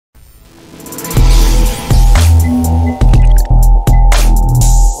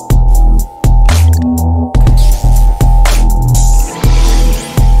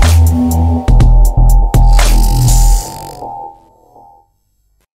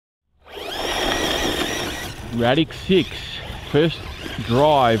Radix6, first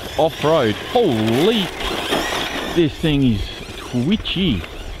drive off-road. Holy, this thing is twitchy.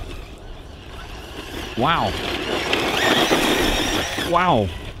 Wow. Wow.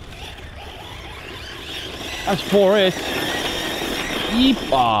 That's 4S.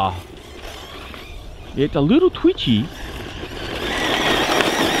 Yeepa. Yeah, it's a little twitchy.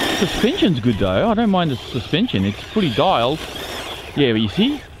 Suspension's good though. I don't mind the suspension. It's pretty dialed. Yeah, but you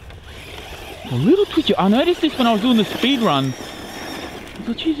see? A little twitchy. I noticed this when I was doing the speed run. I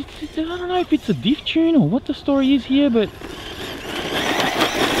thought, geez, I don't know if it's a diff tune or what the story is here, but...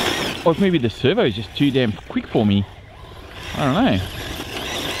 or if maybe the servo is just too damn quick for me. I don't know.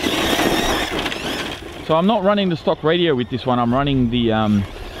 So I'm not running the stock radio with this one. I'm running the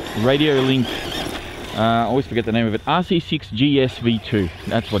Radio Link, I always forget the name of it, RC6 GSV2.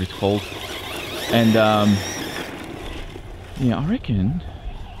 That's what it's called. And yeah, I reckon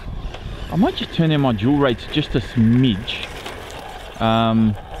I might just turn down my dual rates just a smidge.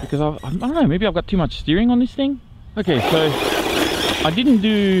 Because I don't know, maybe I've got too much steering on this thing. Okay, so I didn't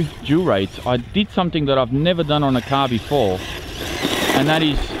do dual rates. I did something that I've never done on a car before, and that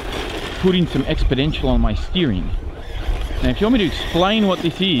is put in some exponential on my steering. Now if you want me to explain what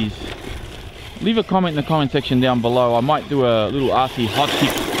this is, leave a comment in the comment section down below. I might do a little RC hotkey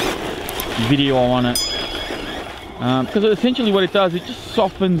video on it, because essentially what it does, it just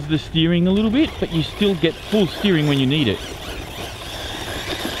softens the steering a little bit, but you still get full steering when you need it.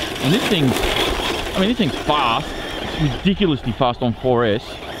 And this thing's, I mean, this thing's fast. It's ridiculously fast on 4S,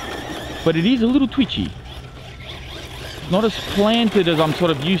 but it is a little twitchy. It's not as planted as I'm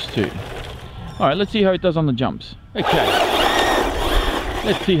sort of used to. All right, let's see how it does on the jumps. Okay,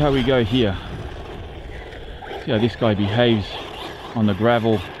 let's see how we go here. See how this guy behaves on the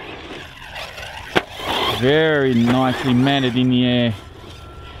gravel. Very nicely mannered in the air.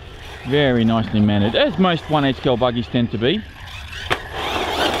 Very nicely mannered, as most 1/8 scale buggies tend to be.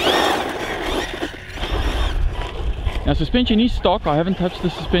 Now suspension is stock. I haven't touched the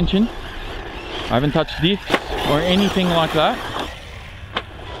suspension. I haven't touched diffs or anything like that.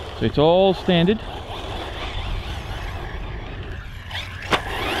 So it's all standard.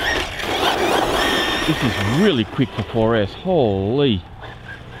 This is really quick for 4S. Holy.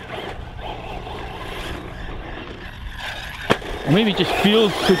 Or maybe it just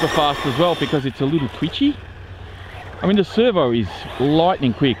feels super fast as well because it's a little twitchy. I mean, the servo is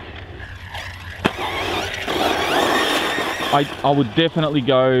lightning quick. I would definitely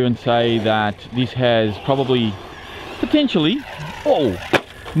go and say that this has probably, potentially,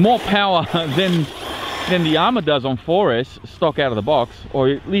 more power than the Armour does on 4S stock out of the box, or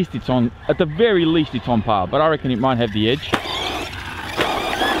at least it's on, at the very least it's on par, but I reckon it might have the edge.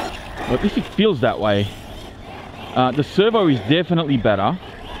 Well, at least it feels that way. The servo is definitely better,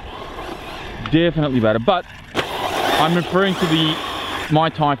 but I'm referring to the My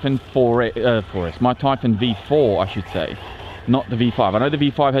Typhon 4S, My Typhon V4 I should say, not the V5. I know the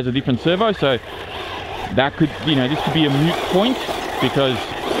V5 has a different servo, so that could, you know, this could be a moot point because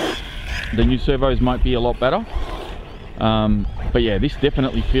the new servos might be a lot better. But yeah, this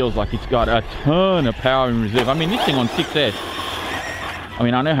definitely feels like it's got a ton of power in reserve. I mean, this thing on 6S, I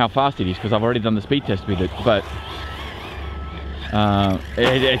mean, I know how fast it is because I've already done the speed test with it, but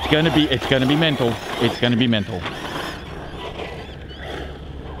it's gonna be mental. It's gonna be mental.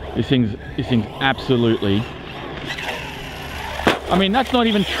 This thing's absolutely, I mean, that's not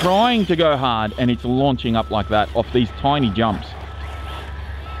even trying to go hard and it's launching up like that off these tiny jumps.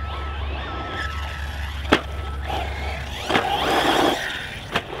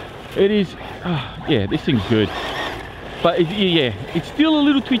 It is, yeah, this thing's good. But yeah, it's still a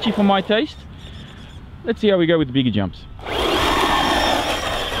little twitchy for my taste. Let's see how we go with the bigger jumps.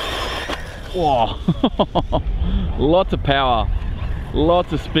 Whoa, lots of power,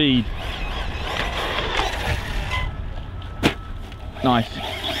 lots of speed. Nice,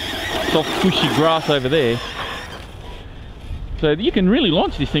 soft cushy grass over there. So you can really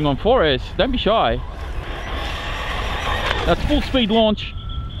launch this thing on 4S, don't be shy. That's full speed launch.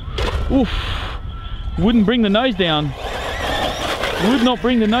 Oof, wouldn't bring the nose down. Would not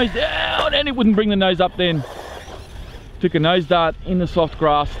bring the nose down, and it wouldn't bring the nose up then. Took a nose dart in the soft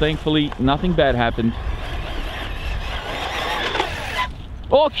grass, thankfully nothing bad happened.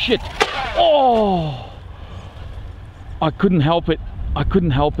 Oh shit, oh! I couldn't help it, I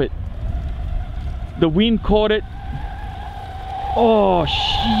couldn't help it. The wind caught it. Oh,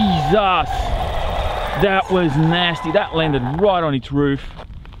 Jesus! That was nasty, that landed right on its roof.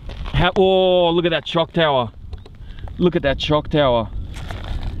 Oh, look at that shock tower. Look at that shock tower.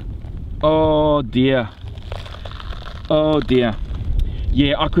 Oh dear. Oh dear.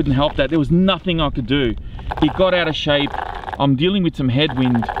 Yeah, I couldn't help that. There was nothing I could do. it got out of shape. I'm dealing with some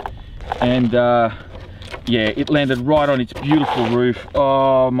headwind, and yeah, it landed right on its beautiful roof.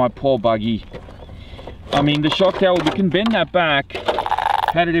 Oh, my poor buggy. I mean, the shock tower, we can bend that back.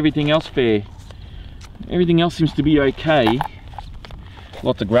 How did everything else fare? Everything else seems to be okay.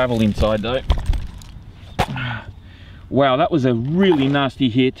 Lots of gravel inside though. Wow, that was a really nasty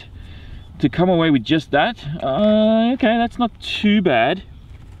hit. To come away with just that, okay, that's not too bad.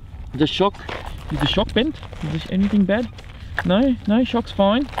 The shock, is the shock bent? Is there anything bad? No, no, shock's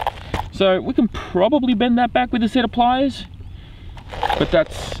fine. So we can probably bend that back with a set of pliers. But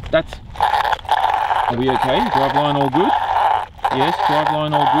that's, are we okay? Drive line all good? Yes, drive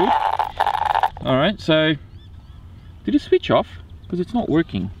line all good. All right, so, did it switch off? Because it's not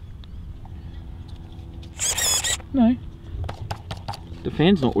working. No, the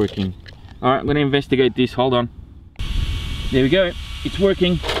fan's not working. All right, I'm going to investigate this. Hold on. There we go. It's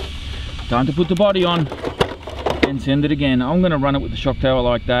working. Time to put the body on and send it again. I'm going to run it with the shock tower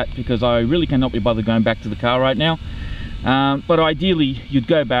like that because I really cannot be bothered going back to the car right now. But ideally, you'd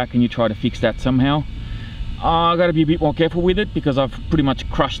go back and you try to fix that somehow. I've got to be a bit more careful with it because I've pretty much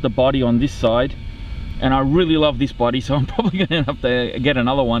crushed the body on this side. And I really love this body, so I'm probably going to have to get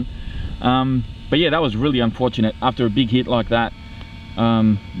another one. But yeah, that was really unfortunate after a big hit like that.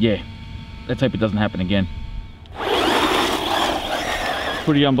 Yeah. Let's hope it doesn't happen again.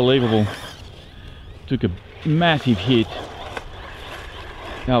 Pretty unbelievable. Took a massive hit.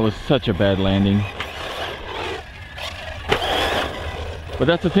 That was such a bad landing. But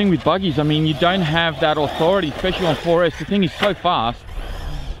that's the thing with buggies. I mean, you don't have that authority, especially on 4S. The thing is so fast.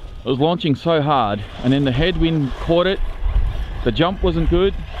 It was launching so hard, and then the headwind caught it. The jump wasn't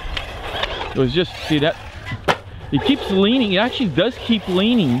good. It was just, see that? It keeps leaning. It actually does keep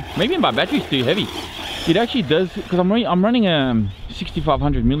leaning. Maybe my battery's too heavy. It actually does, because I'm running a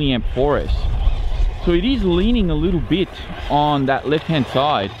 6500 milliamp 4S. So it is leaning a little bit on that left-hand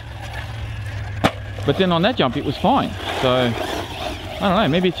side. But then on that jump, it was fine. So, I don't know.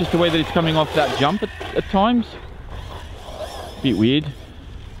 Maybe it's just the way that it's coming off that jump at times. Bit weird.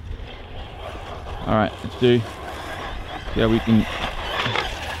 All right, let's see how we can.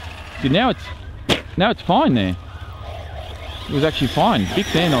 See, now it's fine there. It was actually fine. Big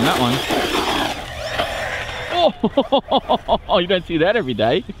sand on that one. Oh, you don't see that every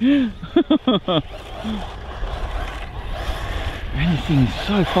day. Man, this thing is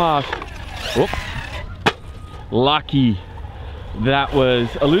so fast. Whoop. Lucky. That was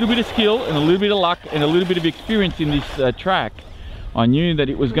a little bit of skill and a little bit of luck and a little bit of experience in this track. I knew that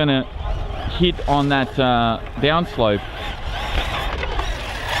it was going to hit on that downslope.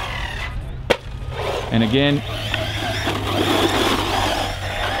 And again.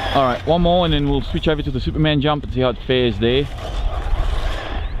 All right, one more and then we'll switch over to the Superman jump and see how it fares there.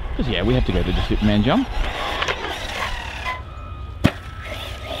 Because yeah, we have to go to the Superman jump.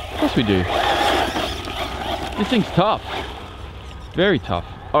 Of course we do. This thing's tough. Very tough.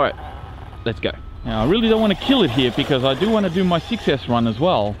 All right, let's go. Now I really don't want to kill it here because I do want to do my 6S run as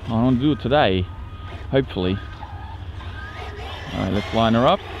well. I want to do it today, hopefully. All right, let's line her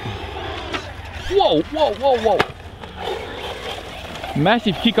up. Whoa, whoa, whoa, whoa.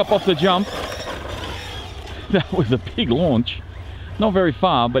 Massive kick up off the jump. That was a big launch. Not very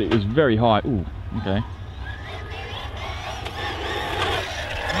far, but it was very high. Ooh, okay.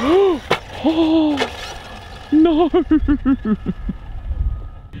 Oh, no.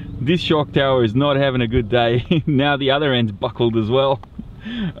 This shock tower is not having a good day. Now the other end's buckled as well.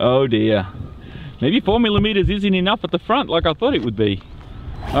 Oh dear. Maybe 4mm isn't enough at the front like I thought it would be.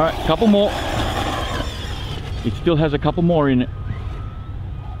 All right, couple more. It still has a couple more in it.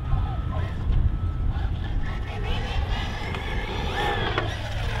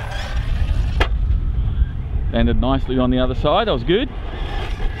 Landed nicely on the other side. That was good.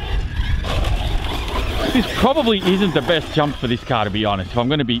 This probably isn't the best jump for this car, to be honest, if I'm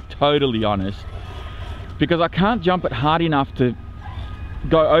going to be totally honest, because I can't jump it hard enough to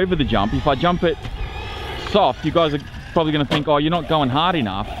go over the jump. If I jump it soft, you guys are probably going to think, oh, you're not going hard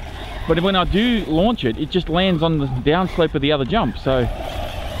enough. But when I do launch it, it just lands on the downslope of the other jump. So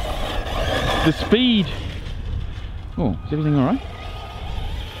the speed. Oh, is everything all right?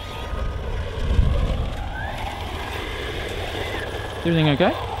 Is everything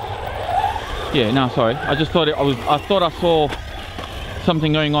okay? Yeah, no, sorry. I just thought I thought I saw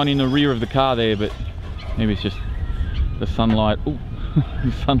something going on in the rear of the car there, but maybe it's just the sunlight. Ooh,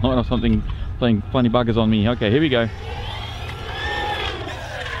 the sunlight or something playing funny buggers on me. Okay, here we go.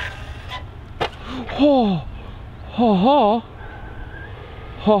 Oh, ho ho,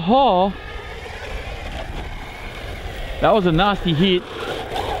 ho ho. That was a nasty hit.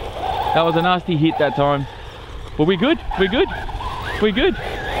 That was a nasty hit that time. But we're good, we're good, we're good.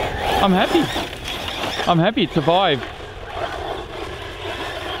 I'm happy. I'm happy it survived.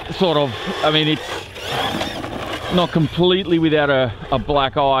 Sort of, I mean, it's not completely without a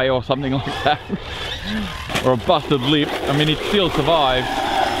black eye or something like that. Or a busted lip. I mean, it still survived.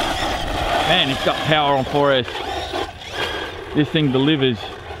 Man, it's got power on 4S. This thing delivers.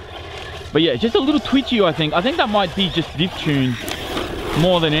 But yeah, just a little twitchy, I think. I think that might be just diff tune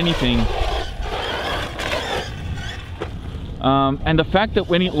more than anything. And the fact that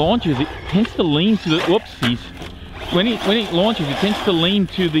when it launches, it tends to lean to the whoopsies. When it launches, it tends to lean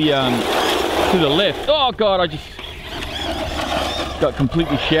to the left. Oh god, I just got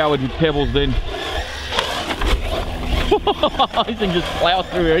completely showered with pebbles then. This thing just plows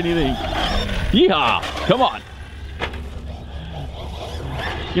through anything. Yeehaw! Come on!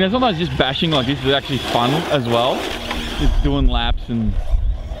 You know, sometimes just bashing like this is actually fun as well. Just doing laps and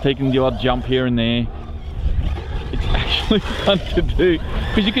taking the odd jump here and there. It's actually fun to do.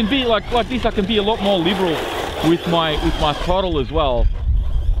 Because you can be like this, I can be a lot more liberal with my throttle as well.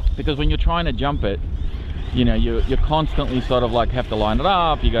 Because when you're trying to jump it, you know, you're constantly sort of like have to line it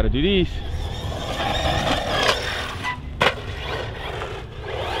up, you gotta do this.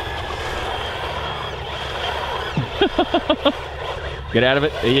 Get out of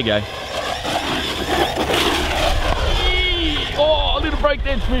it. There you go. Oh, a little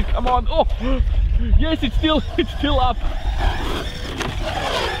breakdance spin. Come on. Oh, yes, it's still up.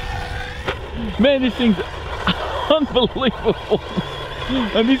 Man, this thing's unbelievable.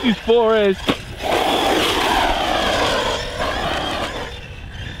 And this is 4S.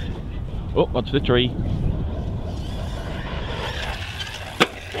 Oh, watch the tree.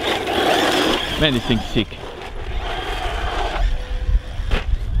 Man, this thing's sick.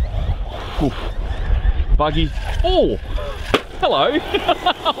 Oof. Buggies. Oh, hello.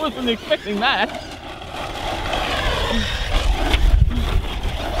 I wasn't expecting that.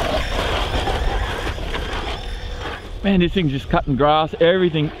 Man, this thing's just cutting grass.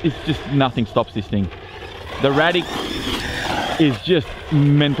 Everything is just, nothing stops this thing. The Radix is just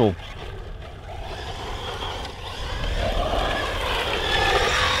mental.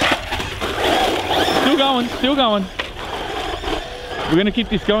 Still going, still going. We're going to keep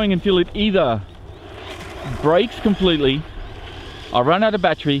this going until it either breaks completely, I run out of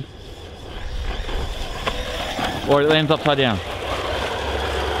battery, or it lands upside down.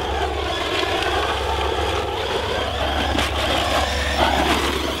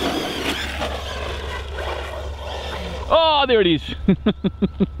 Oh, there it is.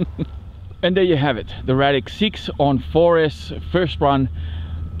 And there you have it, the Radix 6 on 4S, first run.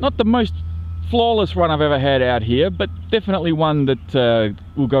 Not the most flawless run I've ever had out here, but definitely one that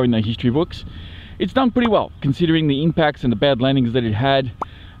will go in the history books. It's done pretty well considering the impacts and the bad landings that it had.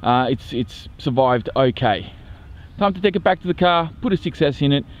 It's survived okay. Time to take it back to the car, put a 6S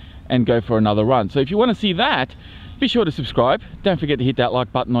in it, and go for another run. So if you want to see that, be sure to subscribe. Don't forget to hit that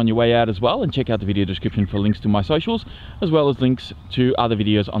like button on your way out as well, and check out the video description for links to my socials, as well as links to other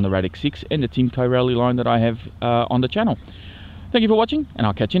videos on the Radix 6 and the Team Co Rally line that I have on the channel. Thank you for watching, and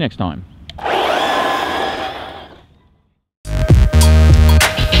I'll catch you next time.